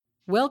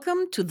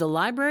Welcome to the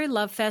Library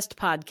Love Fest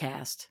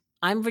podcast.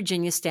 I'm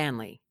Virginia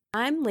Stanley.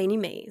 I'm Lainey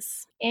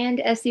Mays.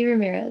 And Essie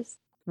Ramirez.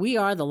 We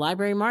are the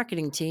library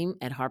marketing team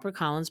at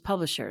HarperCollins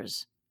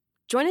Publishers.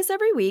 Join us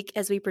every week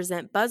as we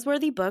present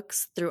buzzworthy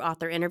books through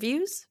author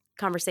interviews,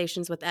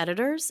 conversations with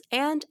editors,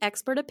 and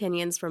expert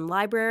opinions from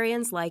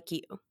librarians like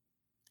you.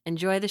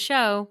 Enjoy the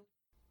show.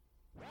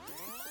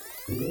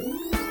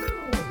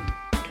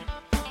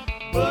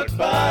 Book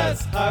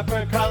Buzz,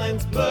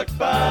 HarperCollins Book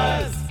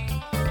Buzz.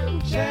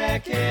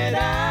 Check it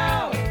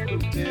out.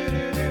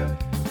 Do-do-do,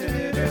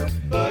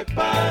 Book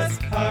Buzz,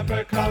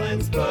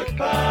 HarperCollins Book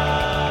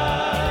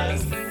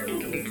Buzz.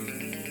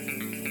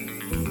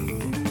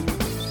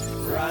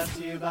 Brought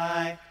to you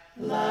by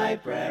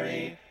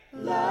Library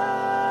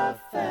Love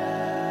Fest.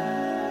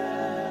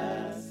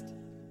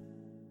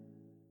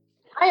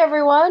 Hi,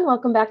 everyone.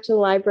 Welcome back to the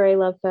Library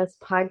Love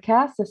Fest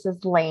podcast. This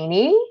is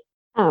Lainey.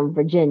 I'm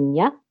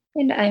Virginia.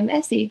 And I'm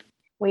Essie.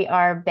 We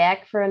are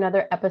back for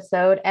another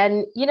episode.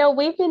 And,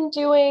 we've been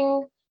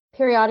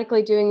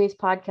periodically doing these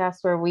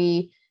podcasts where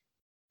we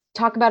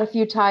talk about a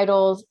few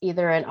titles,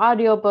 either an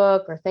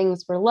audiobook or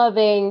things we're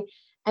loving.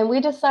 And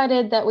we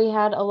decided that we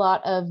had a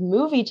lot of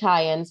movie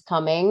tie-ins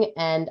coming.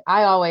 And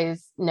I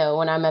always know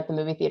when I'm at the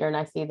movie theater and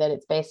I see that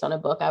it's based on a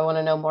book, I want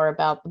to know more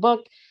about the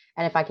book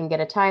and if I can get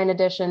a tie-in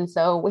edition.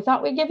 So we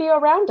thought we'd give you a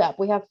roundup.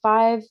 We have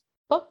 5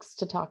 books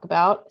to talk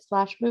about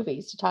 /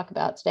 movies to talk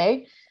about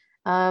today.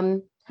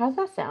 How's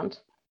that sound?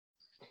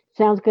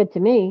 Sounds good to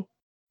me.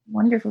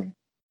 Wonderful.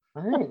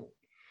 Fine.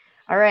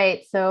 All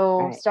right.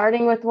 So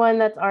starting with one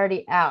that's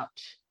already out.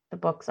 The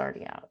book's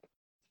already out.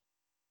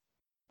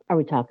 Are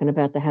we talking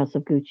about The House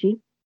of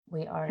Gucci?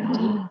 We are indeed.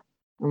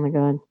 Oh my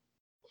God.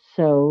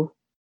 So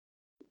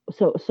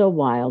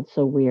wild,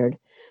 so weird.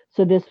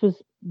 So this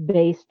was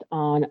based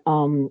on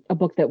a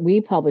book that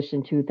we published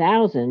in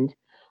 2000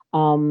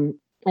 and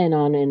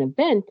on an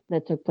event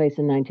that took place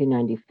in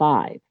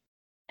 1995.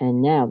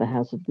 And now the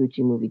House of Gucci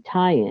movie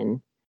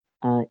tie-in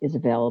is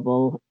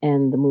available,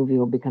 and the movie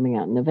will be coming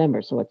out in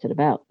November. So what's it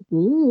about?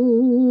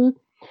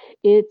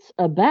 It's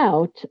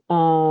about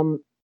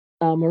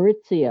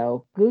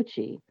Maurizio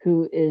Gucci,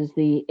 who is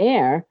the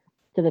heir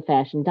to the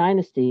fashion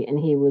dynasty, and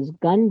he was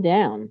gunned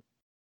down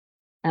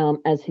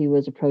as he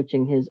was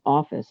approaching his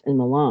office in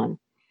Milan.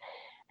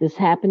 This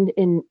happened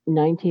in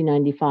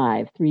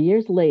 1995. 3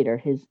 years later,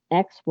 his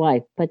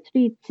ex-wife,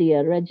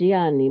 Patrizia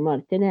Reggiani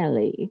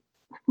Martinelli,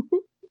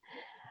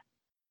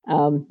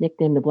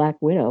 nicknamed the Black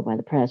Widow by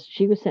the press,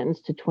 she was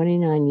sentenced to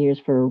 29 years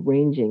for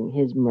arranging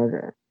his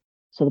murder.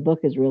 So the book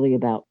is really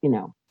about,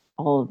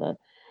 all of the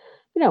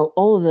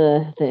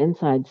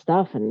inside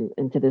stuff and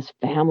into this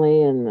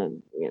family and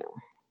the,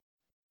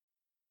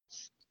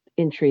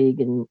 intrigue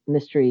and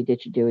mystery.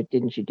 Did you do it?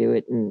 Didn't you do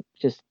it? And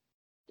just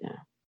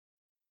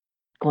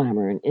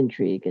glamour and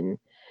intrigue and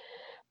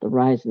the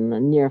rise and the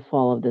near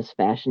fall of this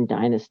fashion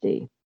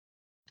dynasty.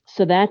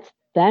 So that's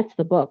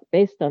the book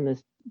based on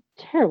this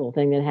terrible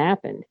thing that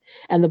happened.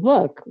 And the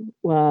book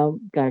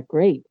got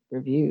great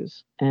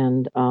reviews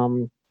and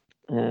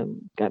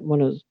got one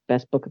of those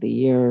best book of the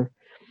year.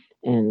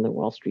 And the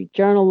Wall Street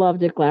Journal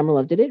loved it. Glamour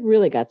loved it. It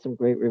really got some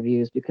great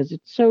reviews because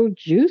it's so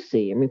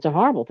juicy. I mean, it's a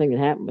horrible thing that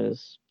happened, but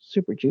it's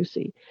super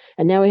juicy.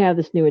 And now we have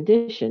this new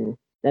edition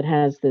that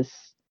has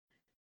this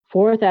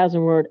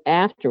 4,000 word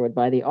afterword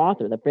by the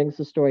author that brings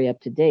the story up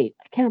to date.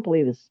 I can't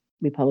believe this.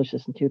 We published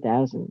this in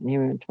 2000, and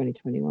here in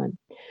 2021.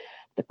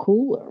 The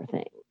cooler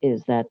thing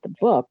is that the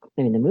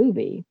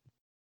movie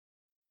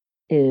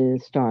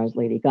stars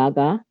Lady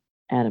Gaga,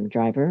 Adam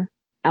Driver,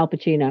 Al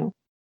Pacino,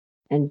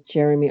 and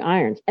Jeremy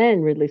Irons,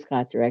 and Ridley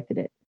Scott directed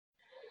it.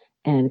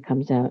 And it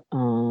comes out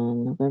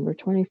on November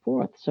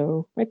 24th,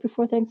 so right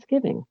before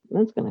Thanksgiving.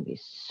 That's going to be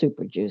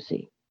super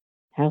juicy.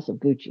 House of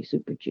Gucci,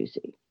 super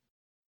juicy.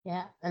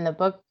 Yeah, and the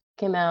book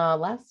came out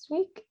last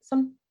week.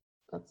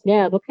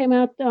 Yeah, the book came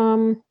out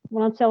went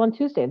on sale on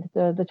Tuesday,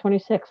 the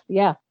 26th.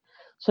 Yeah.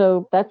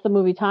 So that's the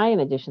movie tie-in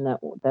edition that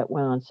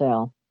went on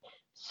sale.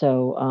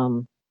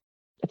 So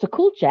it's a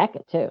cool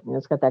jacket too.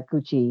 It's got that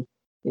Gucci,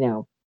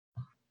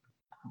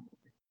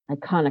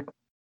 iconic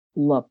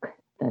look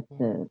that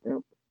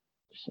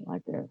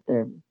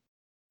their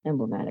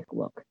emblematic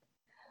look.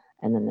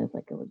 And then there's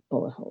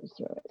bullet holes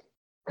through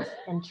it.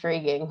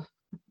 Intriguing.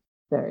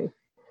 Very.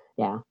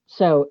 Yeah.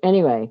 So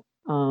anyway,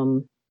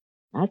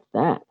 that's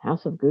that.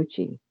 House of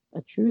Gucci,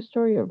 a true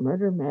story of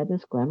murder,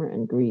 madness, glamour,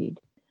 and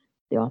greed.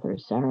 The author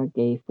is Sarah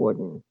Gay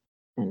Forden,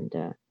 and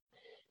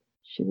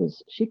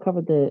she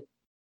covered the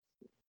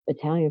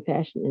Italian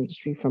fashion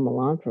industry from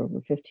Milan for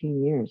over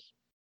 15 years.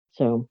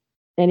 So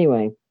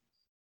anyway,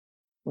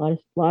 a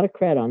lot of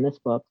cred on this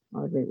book, a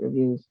lot of great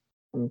reviews.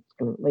 And it's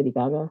going Lady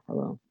Gaga,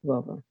 hello,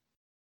 over.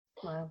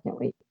 Wow, can't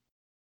wait.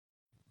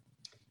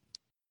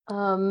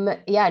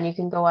 Yeah, and you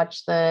can go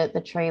watch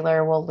the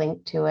trailer. We'll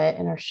link to it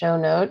in our show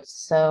notes.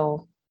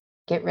 So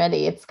get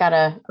ready. It's got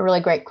a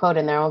really great quote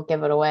in there. I won't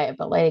give it away,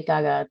 but Lady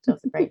Gaga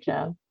does a great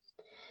job.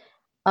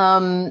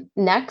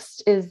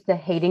 Next is The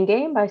Hating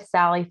Game by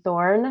Sally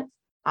Thorne.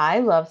 I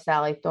love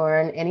Sally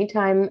Thorne.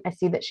 Anytime I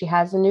see that she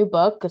has a new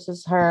book, this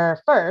is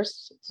her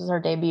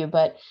debut,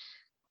 but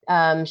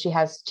she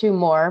has two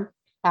more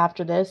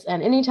after this.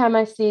 And anytime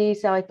I see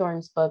Sally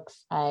Thorne's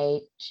books,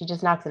 she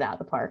just knocks it out of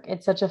the park.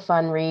 It's such a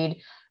fun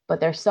read, but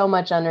there's so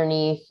much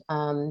underneath.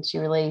 She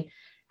really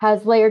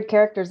has layered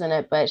characters in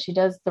it, but she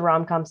does the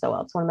rom-com so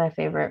well. It's one of my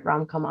favorite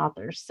rom-com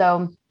authors.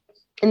 So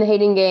in The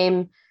Hating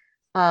Game,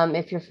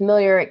 if you're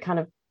familiar, it kind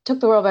of took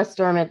the world by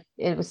storm.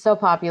 It was so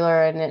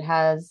popular, and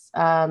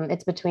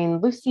it's between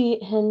Lucy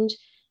and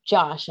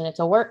Josh, and it's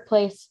a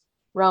workplace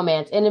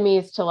romance,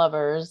 enemies to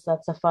lovers.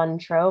 That's a fun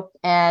trope.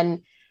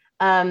 And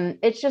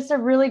it's just a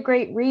really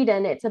great read,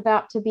 and it's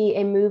about to be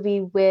a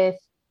movie with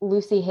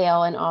Lucy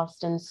Hale and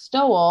Austin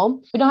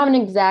Stowell. We don't have an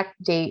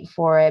exact date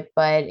for it,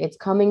 but it's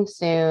coming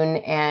soon.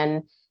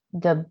 And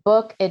the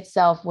book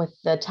itself, with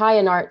the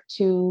tie-in art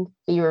to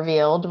be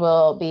revealed,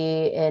 will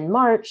be in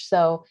March.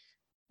 So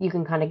you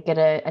can kind of get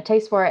a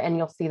taste for it, and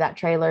you'll see that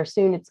trailer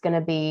soon. It's going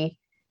to be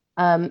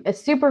a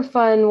super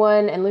fun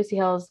one, and Lucy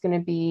Hale is going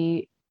to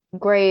be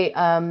great.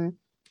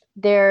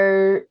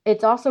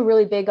 It's also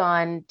really big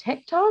on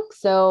TikTok,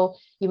 so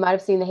you might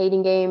have seen The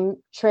Hating Game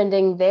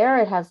trending there.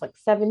 It has like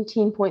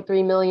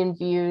 17.3 million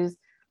views,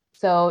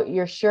 so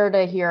you're sure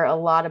to hear a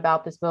lot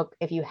about this book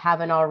if you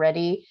haven't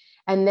already.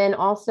 And then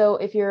also,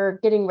 if you're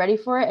getting ready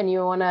for it and you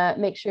want to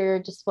make sure your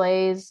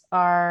displays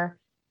are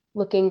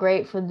looking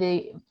great for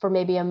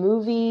maybe a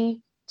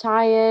movie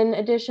tie-in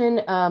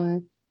edition,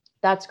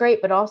 that's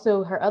great. But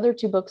also, her other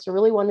two books are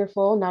really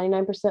wonderful,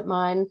 99%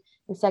 Mine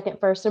and Second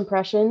First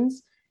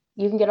Impressions.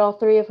 You can get all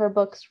three of her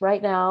books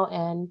right now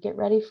and get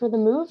ready for the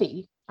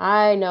movie.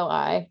 I know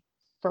I,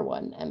 for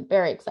one, am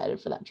very excited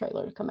for that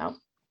trailer to come out.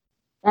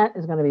 That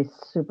is going to be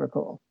super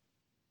cool.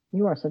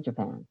 You are such a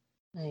fan.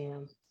 I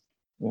am.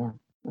 Yeah,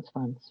 that's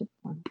fun. Super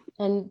fun.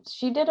 And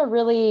she did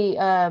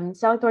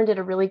Sally Thorne did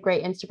a really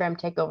great Instagram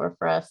takeover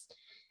for us.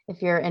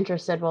 If you're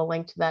interested, we'll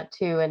link to that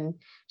too. And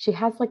she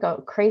has like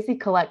a crazy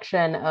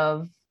collection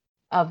of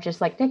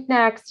just like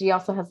knickknacks. She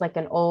also has like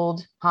an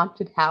old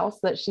haunted house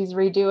that she's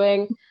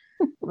redoing.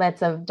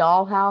 That's a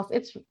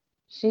dollhouse.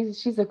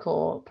 She's a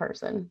cool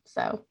person.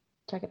 So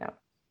check it out.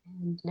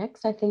 And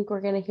next, I think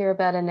we're going to hear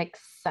about an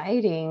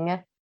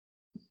exciting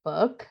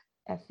book.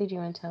 Essie, do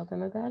you want to tell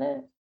them about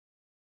it?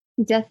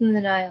 Death in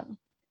the Nile.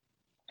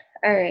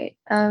 All right.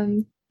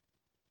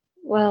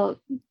 Well,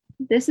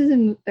 this is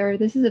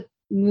a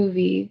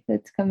movie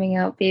that's coming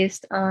out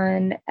based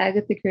on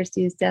Agatha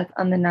Christie's Death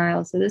on the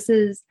Nile. So this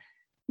is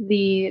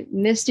the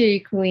Mystery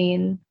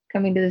Queen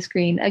coming to the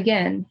screen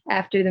again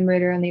after the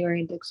Murder on the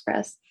Orient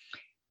Express.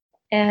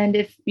 And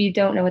if you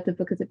don't know what the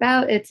book is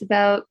about, it's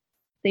about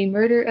the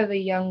murder of a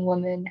young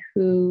woman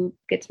who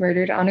gets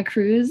murdered on a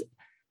cruise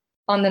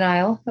on the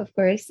Nile, of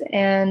course.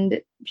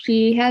 And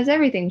she has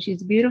everything.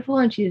 She's beautiful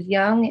and she's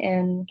young,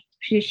 and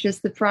she's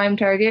just the prime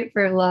target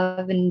for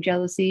love and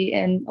jealousy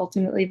and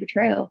ultimately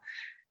betrayal.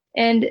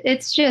 And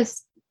it's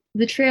just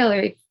the trailer.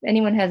 If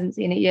anyone hasn't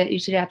seen it yet, you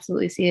should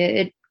absolutely see it.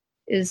 It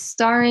is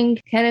starring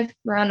Kenneth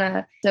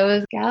Branagh. So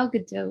is Gal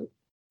Gadot.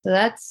 So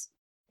that's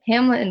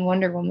Hamlet and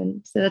Wonder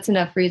Woman. So that's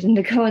enough reason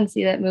to go and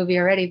see that movie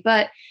already.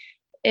 But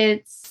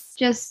it's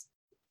just,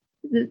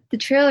 the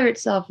trailer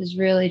itself is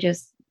really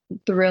just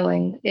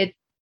thrilling. It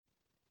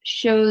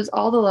shows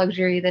all the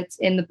luxury that's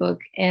in the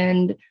book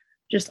and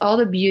just all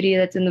the beauty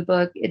that's in the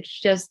book. It's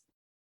just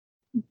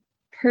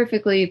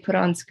perfectly put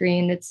on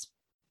screen. This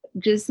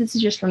is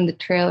just from the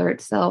trailer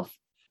itself.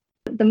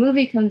 The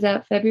movie comes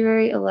out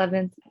February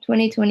 11th,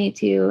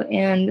 2022,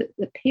 and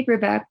the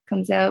paperback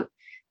comes out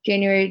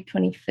January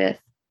 25th,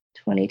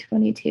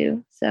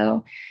 2022.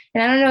 So,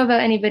 and I don't know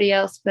about anybody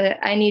else, but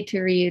I need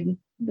to read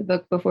the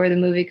book before the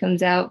movie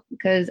comes out,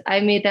 because I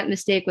made that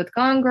mistake with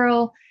Gone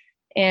Girl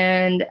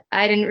and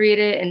I didn't read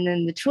it. And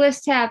then the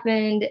twist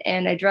happened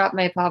and I dropped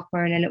my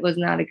popcorn, and it was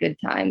not a good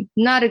time.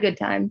 Not a good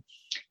time.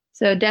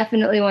 So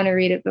definitely want to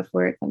read it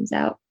before it comes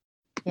out.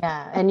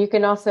 Yeah. And you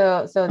can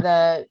also, so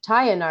the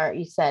tie-in art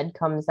you said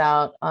comes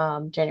out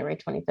January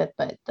 25th,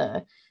 but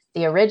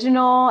the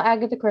original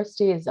Agatha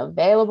Christie is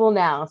available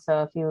now.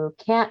 So if you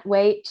can't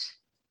wait,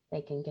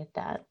 they can get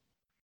that.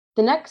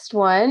 The next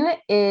one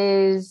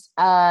is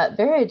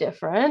very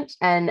different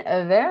and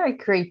very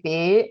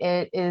creepy.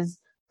 It is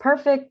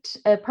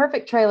a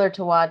perfect trailer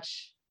to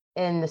watch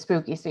in the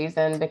spooky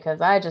season, because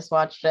I just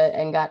watched it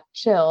and got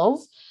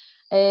chills.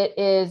 It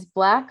is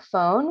Black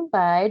Phone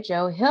by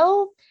Joe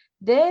Hill.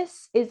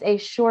 This is a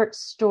short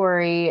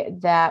story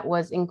that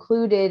was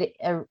included,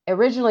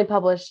 originally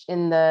published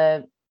in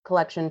the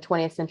collection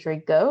 20th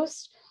Century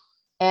Ghost.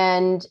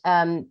 And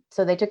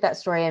so they took that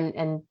story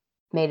and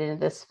made it into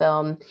this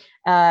film.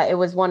 It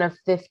was one of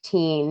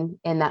 15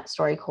 in that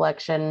story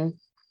collection.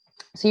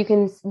 So you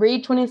can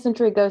read 20th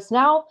Century Ghost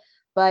now,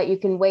 but you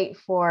can wait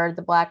for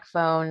the Black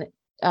Phone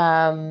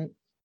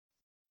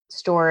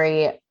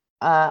story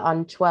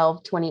on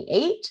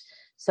 12/28.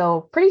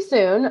 So pretty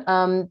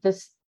soon.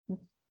 This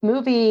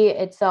movie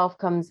itself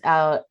comes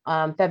out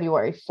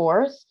February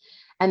 4th,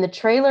 and the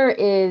trailer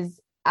is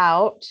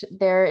out.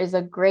 There is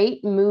a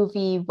great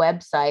movie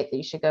website that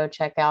you should go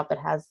check out that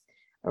has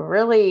a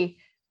really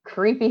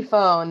creepy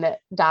phone that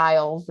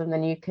dials, and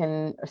then you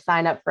can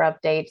sign up for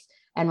updates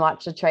and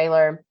watch the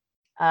trailer.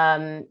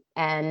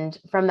 And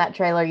from that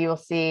trailer, you will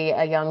see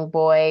a young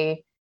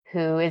boy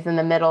who is in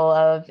the middle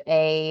of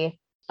a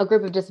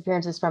group of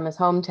disappearances from his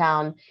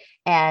hometown.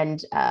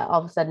 And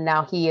all of a sudden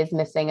now he is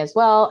missing as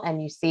well.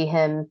 And you see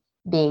him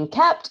being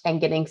kept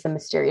and getting some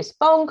mysterious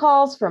phone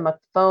calls from a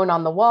phone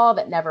on the wall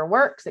that never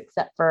works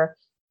except for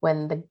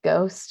when the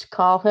ghosts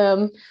call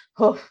him.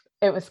 Oof,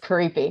 it was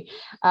creepy.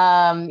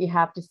 You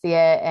have to see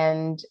it.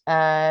 And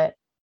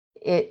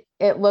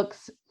it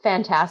looks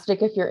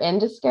fantastic if you're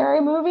into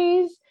scary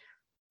movies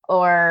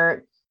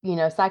or,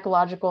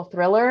 psychological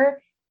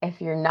thriller. If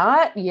you're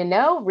not,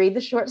 read the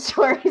short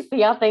story,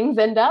 see how things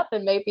end up,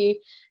 and maybe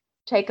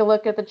take a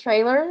look at the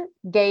trailer,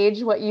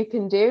 gauge what you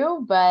can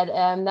do. But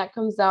that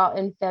comes out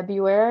in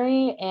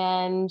February.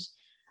 And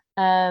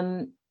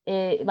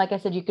like I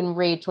said, you can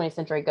read 20th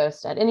Century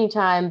Ghost at any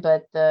time,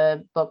 but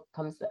the book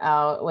comes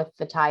out with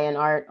the tie-in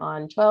art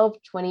on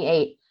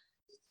 12/28.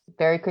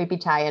 Very creepy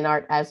tie-in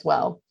art as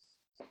well.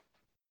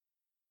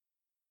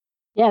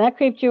 Yeah, that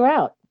creeped you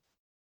out.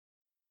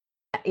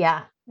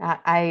 Yeah,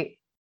 I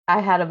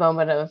had a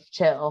moment of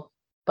chill,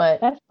 but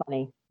That's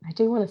funny. I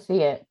do want to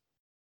see it.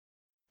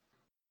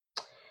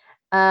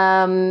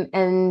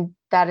 And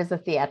that is a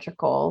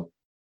theatrical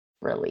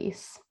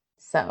release.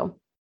 So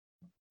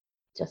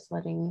just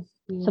letting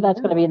you So that's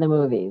know. going to be in the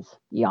movies,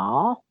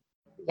 y'all.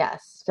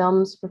 Yes,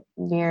 films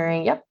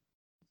premiering. Yep.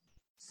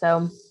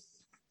 So,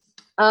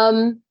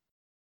 I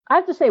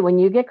have to say, when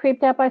you get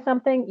creeped out by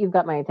something, you've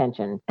got my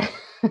attention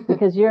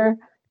because you're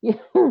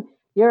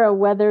a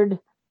weathered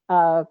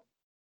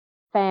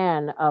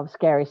fan of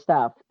scary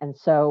stuff, and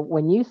so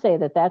when you say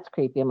that that's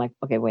creepy, I'm like,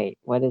 okay, wait,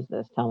 what is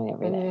this? Tell me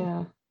everything.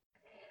 yeah.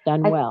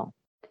 Done well.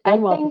 I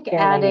Done well for think scaring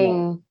my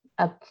adding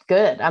a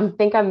good.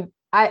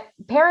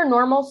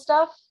 Paranormal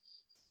stuff.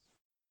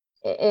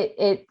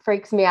 It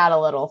freaks me out a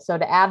little. So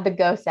to add the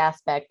ghost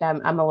aspect,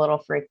 I'm a little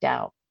freaked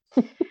out.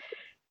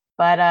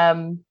 But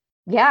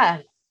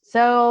yeah.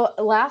 So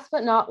last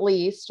but not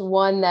least,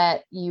 one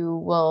that you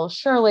will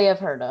surely have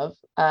heard of,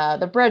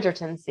 the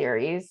Bridgerton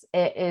series.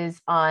 It is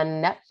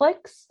on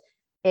Netflix.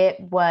 It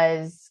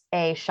was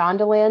a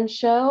Shondaland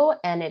show,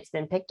 and it's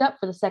been picked up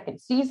for the second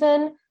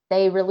season.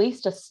 They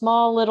released a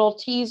small little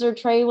teaser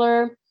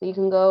trailer that you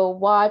can go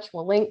watch.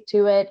 We'll link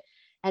to it.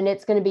 And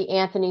it's going to be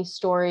Anthony's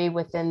story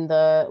within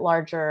the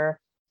larger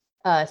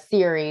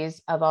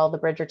series of all the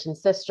Bridgerton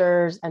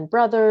sisters and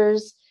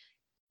brothers.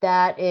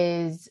 That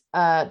is,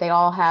 they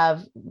all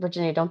have,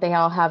 Virginia, don't they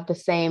all have the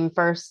same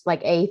first,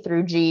 like A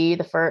through G,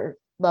 the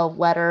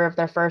letter of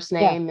their first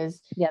name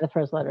is? Yeah, the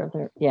first letter of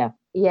their, yeah.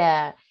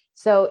 Yeah.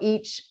 So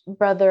each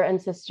brother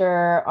and sister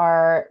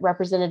are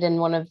represented in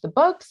one of the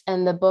books,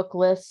 and the book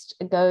list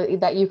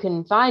that you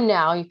can find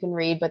now, you can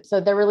read. But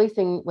so they're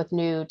releasing with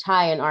new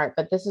tie-in art,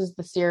 but this is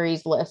the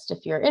series list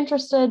if you're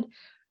interested.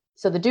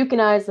 So The Duke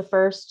and I is the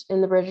first in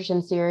the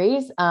Bridgerton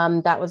series.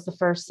 That was the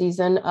first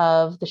season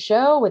of the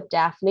show with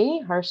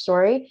Daphne, her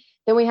story.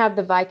 Then we have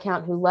The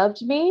Viscount Who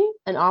Loved Me,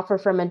 An Offer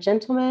from a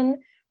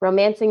Gentleman,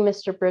 Romancing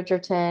Mr.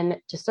 Bridgerton,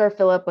 To Sir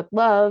Philip with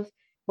Love,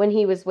 When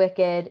He Was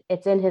Wicked,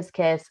 It's in His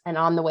Kiss, and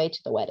On the Way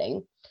to the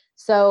Wedding.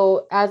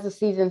 So as the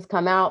seasons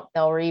come out,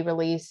 they'll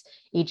re-release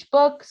each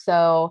book.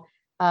 So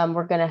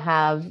we're going to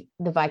have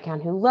The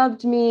Viscount Who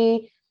Loved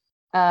Me.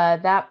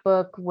 That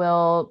book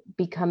will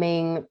be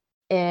coming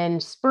in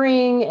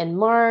spring and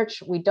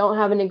March. We don't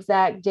have an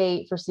exact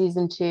date for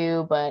season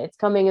 2, but it's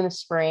coming in the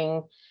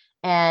spring.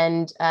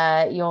 And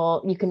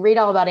you can read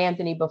all about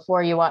Anthony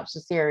before you watch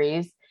the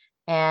series.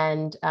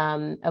 And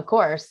of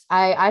course,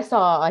 I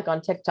saw like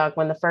on TikTok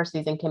when the first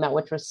season came out,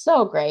 which was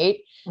so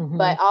great. Mm-hmm.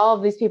 But all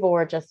of these people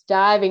were just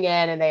diving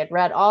in, and they had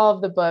read all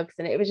of the books,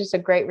 and it was just a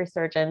great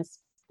resurgence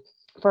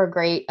for a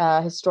great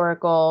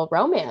historical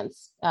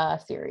romance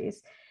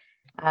series.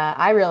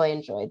 I really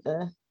enjoyed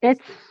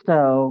It's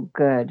so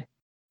good.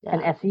 Yeah.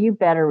 And Essie, you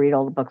better read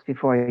all the books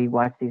before you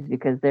watch these,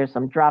 because there's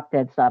some drop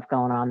dead stuff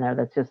going on there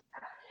that's just,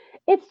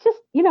 it's just,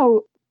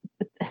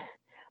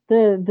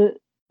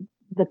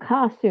 the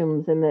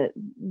costumes and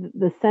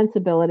the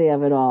sensibility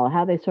of it all,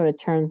 how they sort of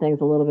turn things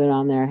a little bit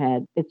on their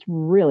head. It's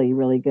really,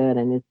 really good.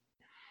 And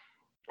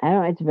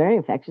it's very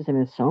infectious. I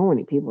mean, there's so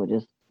many people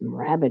just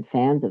rabid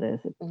fans of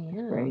this. It's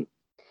great.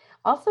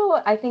 Also,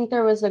 I think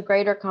there was a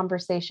greater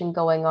conversation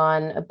going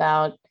on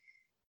about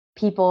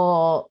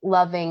people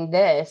loving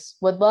this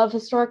would love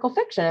historical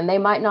fiction, and they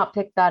might not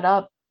pick that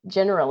up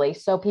generally.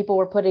 So people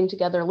were putting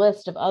together a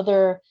list of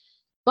other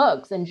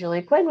books, and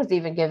Julia Quinn was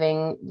even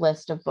giving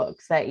list of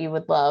books that you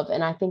would love.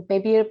 And I think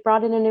maybe it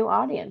brought in a new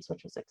audience,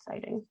 which was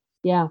exciting.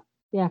 Yeah,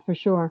 for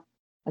sure.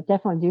 I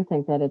definitely do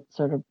think that it's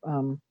sort of, I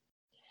don't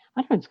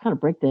know, just kind of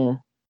broke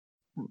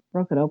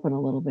it open a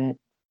little bit.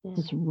 Yeah.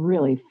 It's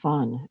really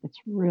fun. It's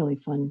really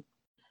fun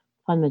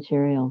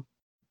material.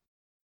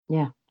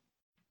 Yeah.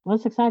 Well,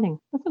 it's exciting.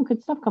 There's some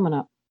good stuff coming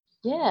up.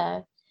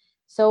 Yeah.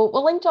 So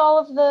we'll link to all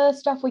of the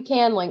stuff we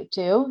can link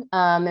to,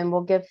 and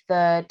we'll give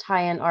the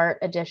tie-in art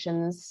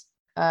editions,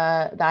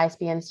 the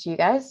ISBNs to you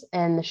guys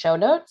in the show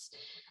notes.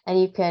 and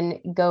you can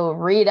go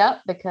read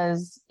up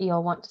because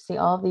you'll want to see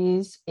all of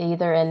these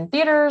either in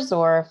theaters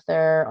or if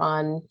they're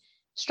on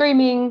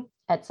streaming,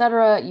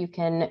 etc. You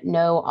can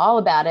know all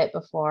about it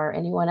before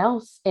anyone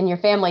else in your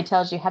family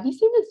tells you, have you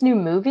seen this new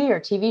movie or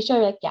TV show?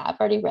 You're like, yeah, I've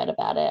already read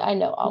about it. I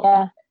know all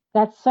about it.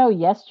 That's so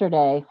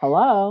yesterday.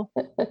 Hello.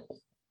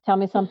 Tell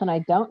me something I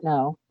don't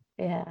know.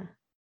 Yeah.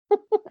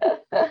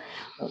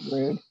 So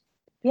rude.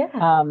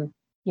 Yeah.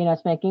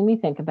 It's making me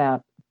think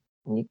about,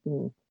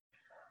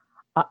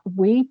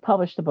 we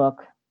published a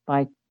book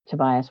by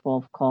Tobias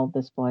Wolff called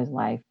This Boy's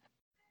Life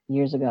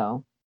years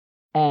ago.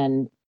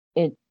 And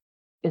it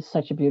is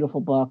such a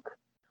beautiful book.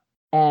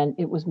 And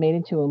it was made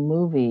into a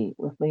movie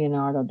with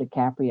Leonardo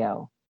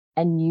DiCaprio.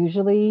 And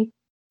usually,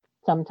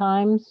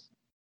 sometimes,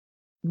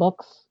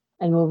 books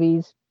and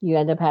movies, you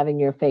end up having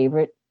your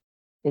favorite,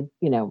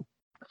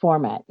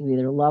 format. You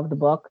either love the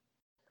book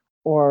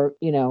or,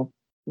 you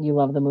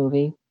love the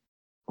movie,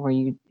 or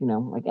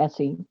like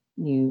Essie,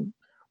 you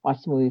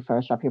watch the movie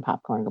first, drop your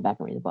popcorn, and go back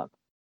and read the book.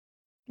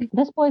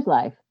 This Boy's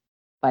Life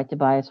by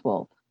Tobias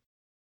Wolff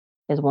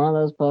is one of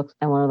those books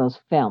and one of those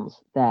films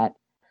that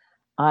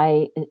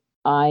I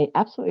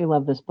absolutely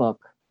love this book.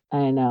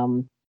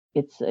 And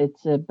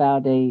it's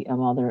about a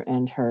mother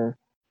and her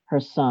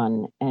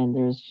son, and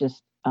there's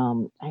just I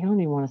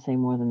don't even want to say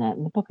more than that.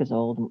 And the book is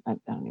old. I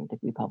don't even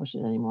think we publish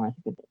it anymore. I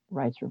think the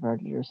rights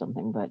reverted or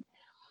something, but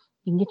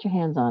you can get your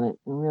hands on it.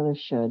 You really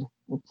should.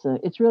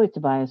 It's really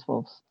Tobias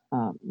Wolff's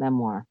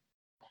memoir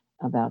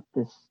about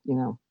this,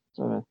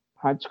 sort of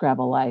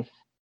hardscrabble life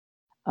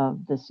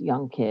of this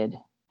young kid,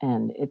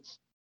 and it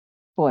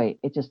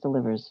just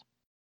delivers.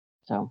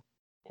 So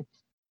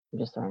I'm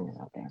just throwing it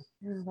out there.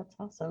 Yeah, that's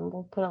awesome.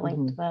 We'll put a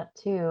link to that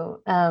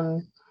too.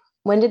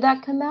 When did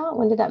that come out?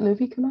 When did that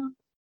movie come out?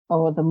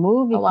 Oh, the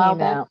movie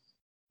came out.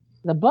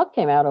 The book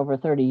came out over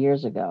 30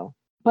 years ago,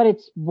 but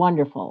it's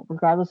wonderful,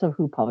 regardless of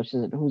who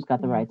publishes it, who's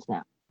got the rights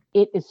now.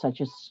 It is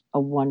such a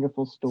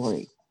wonderful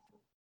story.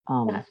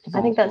 I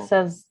think that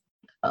says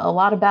a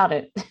lot about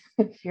it.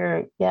 If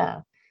you're,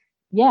 yeah.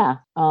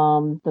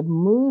 The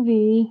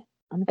movie.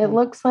 It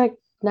looks like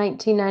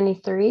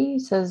 1993.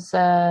 Says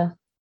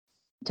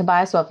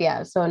Tobias Wolff.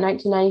 Yeah, so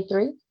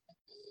 1993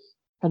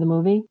 for the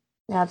movie.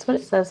 Yeah, that's what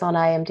it says on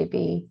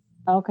IMDb.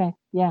 Okay,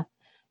 yeah,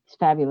 he's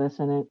fabulous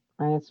in it,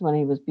 and it's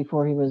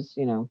before he was,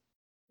 Leo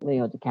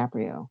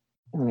DiCaprio,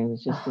 when he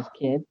was just this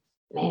kid.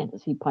 Man,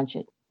 does he punch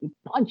it? He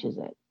punches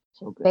it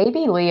so good.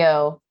 Baby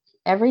Leo.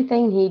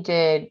 Everything he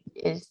did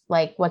is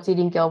like What's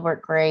Eating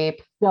Gilbert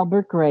Grape.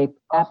 Gilbert Grape,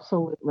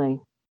 absolutely.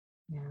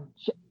 Yeah.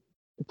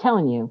 I'm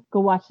telling you, go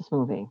watch this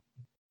movie.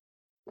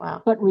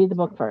 Wow. But read the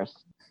book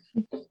first.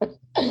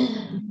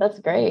 That's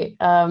great.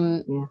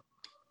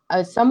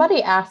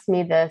 Somebody asked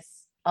me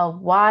this a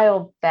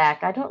while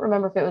back. I don't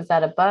remember if it was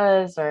at a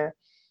Buzz or,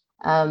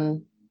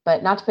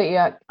 but not to put you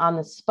on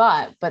the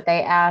spot, but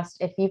they asked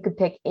if you could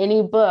pick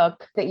any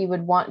book that you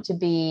would want to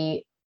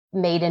be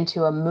made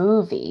into a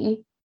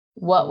movie,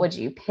 what would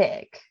you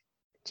pick?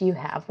 Do you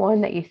have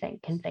one that you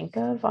can think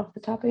of off the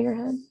top of your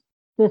head?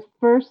 The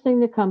first thing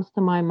that comes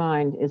to my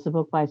mind is a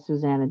book by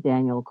Susanna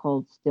Daniel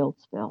called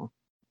Stiltsville.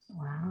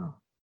 Wow.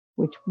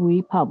 Which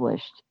we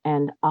published,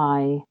 and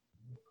I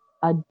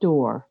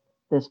adore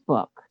this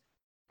book.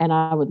 And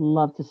I would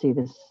love to see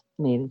this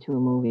made into a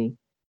movie,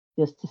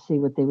 just to see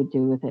what they would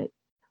do with it.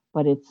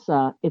 But it's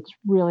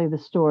really the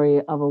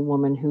story of a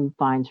woman who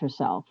finds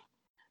herself,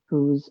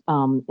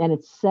 and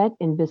it's set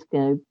in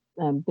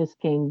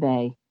Biscayne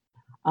Bay,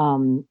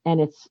 and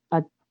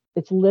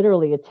it's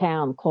literally a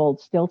town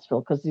called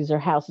Stiltsville because these are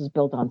houses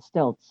built on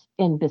stilts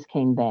in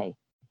Biscayne Bay.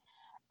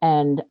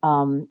 And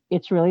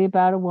it's really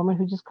about a woman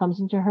who just comes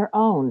into her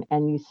own,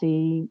 and you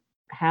see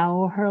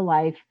how her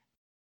life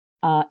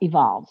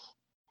evolves,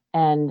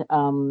 and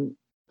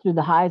through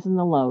the highs and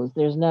the lows.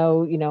 There's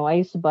no, I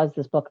used to buzz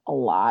this book a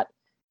lot,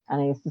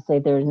 and I used to say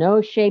there's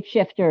no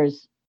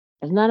shapeshifters.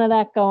 There's none of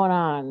that going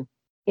on.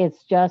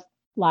 It's just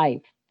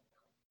life,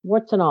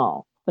 warts and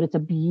all. But it's a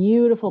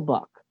beautiful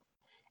book,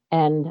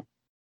 and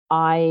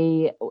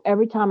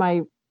every time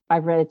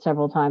I've read it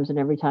several times, and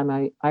every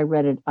time I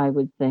read it, I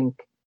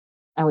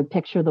would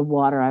picture the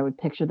water. I would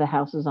picture the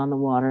houses on the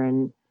water.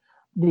 And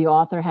the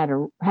author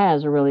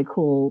has a really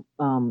cool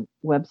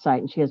website,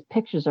 and she has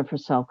pictures of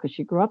herself because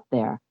she grew up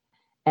there.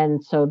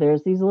 And so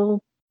there's these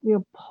little,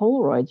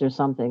 Polaroids or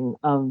something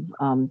of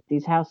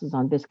these houses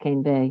on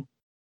Biscayne Bay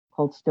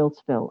called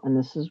Stiltsville. And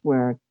this is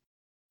where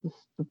the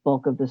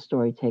bulk of the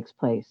story takes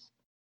place.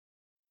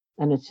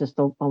 And it's just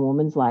a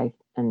woman's life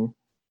and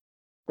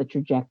the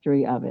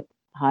trajectory of it.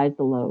 Highs,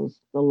 the lows,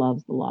 the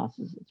loves, the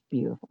losses. It's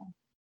beautiful.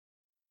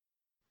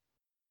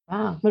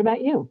 Wow. What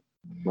about you?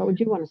 What would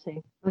you want to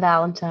see?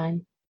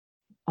 Valentine.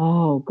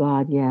 Oh,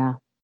 God, yeah.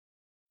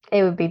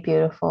 It would be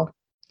beautiful.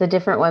 The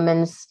different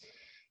women's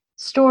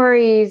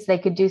stories, they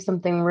could do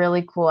something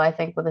really cool, I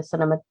think, with the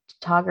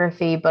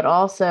cinematography, but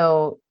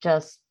also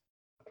just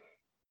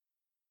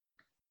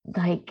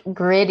like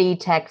gritty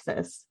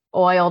Texas,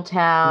 oil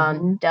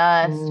town,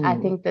 dust. I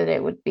think that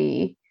it would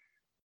be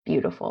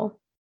beautiful.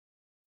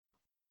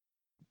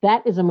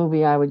 That is a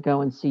movie I would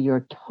go and see.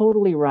 You're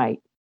totally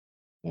right.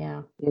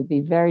 Yeah. It'd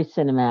be very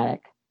cinematic.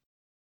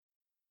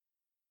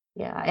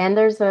 Yeah. And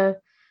there's a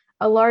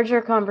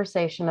larger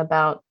conversation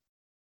about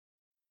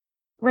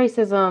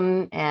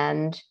racism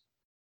and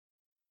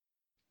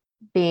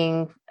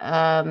being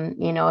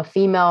a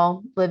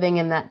female living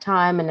in that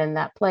time and in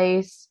that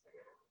place.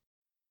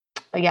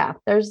 But yeah,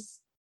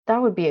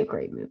 that would be a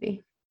great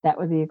movie. That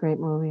would be a great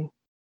movie.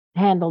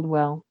 Handled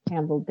well,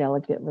 handled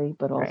delicately,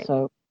 but Right.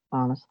 also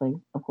honestly,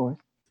 of course.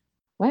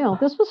 Well,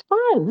 this was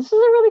fun. This is a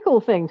really cool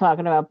thing,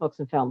 talking about books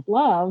and films.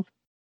 Love.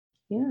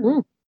 Yeah.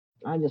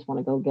 I just want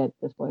to go get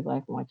This Boy's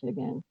Life and watch it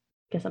again.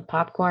 Get some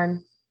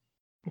popcorn.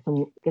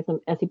 Get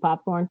some Essie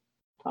popcorn,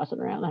 toss it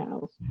around the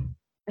house.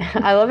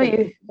 I love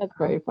it. That's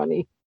very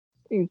funny.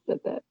 You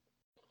said that.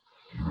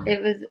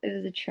 It was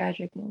a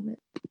tragic moment.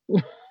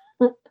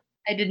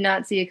 I did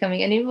not see it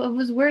coming. And it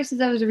was worse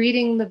as I was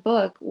reading the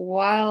book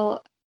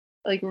while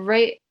I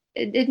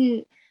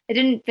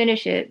didn't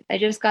finish it. I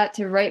just got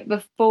to right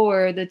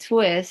before the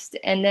twist,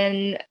 and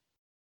then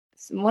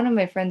one of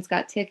my friends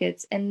got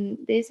tickets and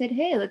they said,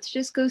 "Hey, let's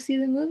just go see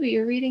the movie.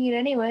 You're reading it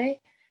anyway."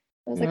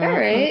 I was like, "All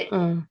right."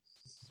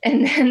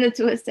 And then the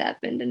twist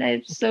happened and I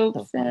was so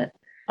upset.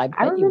 I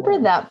remember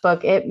that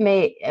book.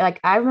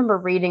 I remember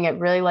reading it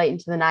really late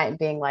into the night and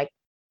being like,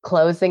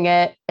 closing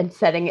it and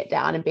setting it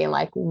down and being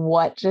like,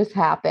 what just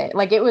happened?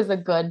 Like, it was a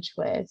good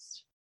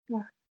twist.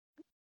 Yeah.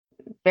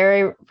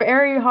 Very,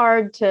 very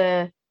hard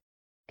to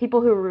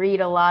people who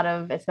read a lot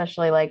of,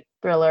 especially like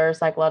thriller,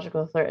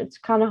 psychological thriller. It's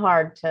kind of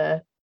hard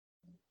to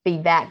be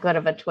that good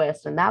of a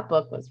twist. And that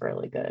book was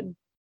really good.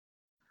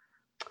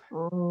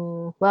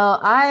 Well,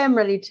 I am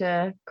ready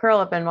to curl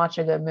up and watch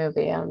a good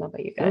movie. I don't know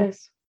about you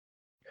guys.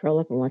 Curl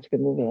up and watch a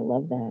good movie. I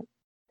love that.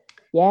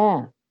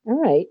 Yeah. All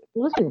right.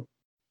 Listen.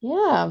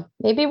 Yeah.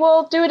 Maybe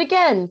we'll do it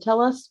again.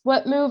 Tell us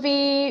what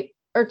movie,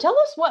 or tell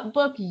us what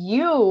book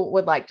you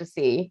would like to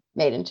see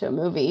made into a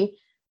movie.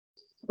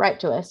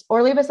 Write to us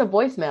or leave us a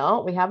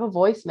voicemail. We have a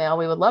voicemail.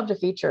 We would love to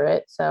feature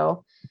it.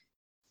 So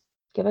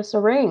give us a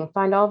ring.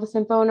 Find all this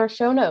info in our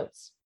show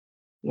notes.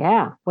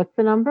 Yeah. What's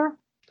the number?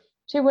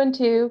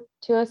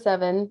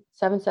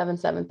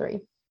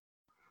 212-207-7773.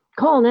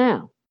 Call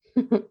now.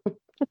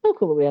 It's so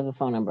cool that we have a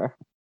phone number.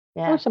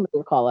 Yeah. I wish somebody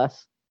would call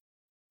us.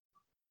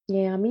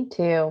 Yeah, me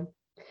too.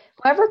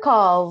 Whoever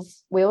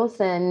calls, we will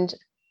send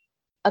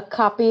a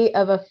copy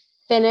of a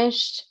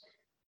finished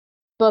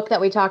book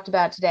that we talked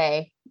about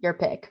today, your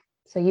pick.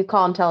 So you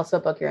call and tell us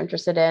what book you're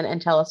interested in and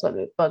tell us what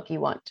book you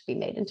want to be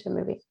made into a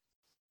movie.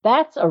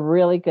 That's a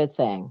really good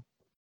thing.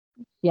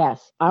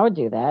 Yes, I would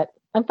do that.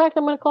 In fact,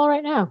 I'm going to call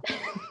right now.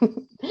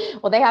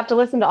 Well, they have to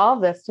listen to all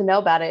of this to know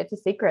about it. It's a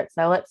secret.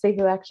 So let's see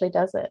who actually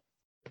does it.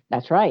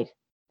 That's right.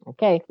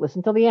 Okay,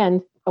 listen till the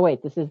end. Oh,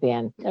 wait, this is the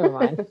end. Never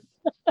mind.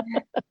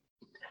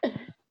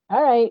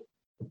 All right.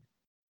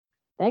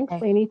 Thanks,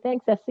 Lainey.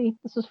 Thanks, Essie.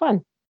 This was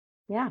fun.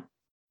 Yeah.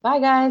 Bye,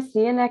 guys.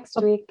 See you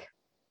next week.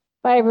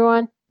 Bye,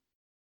 everyone.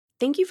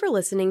 Thank you for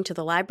listening to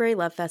the Library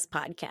Love Fest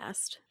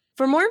podcast.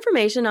 For more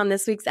information on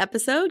this week's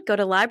episode, go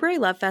to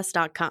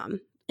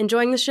librarylovefest.com.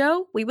 Enjoying the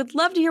show? We would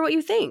love to hear what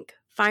you think.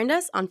 Find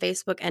us on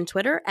Facebook and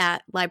Twitter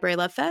at Library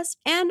Love Fest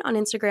and on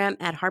Instagram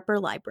at Harper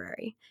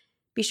Library.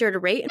 Be sure to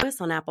rate us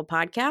on Apple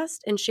Podcasts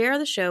and share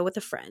the show with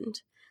a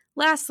friend.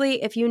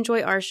 Lastly, if you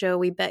enjoy our show,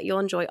 we bet you'll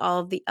enjoy all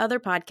of the other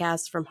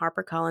podcasts from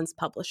HarperCollins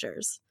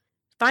publishers.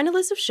 Find a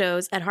list of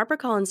shows at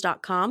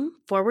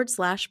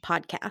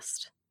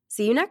harpercollins.com/podcast.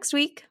 See you next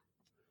week.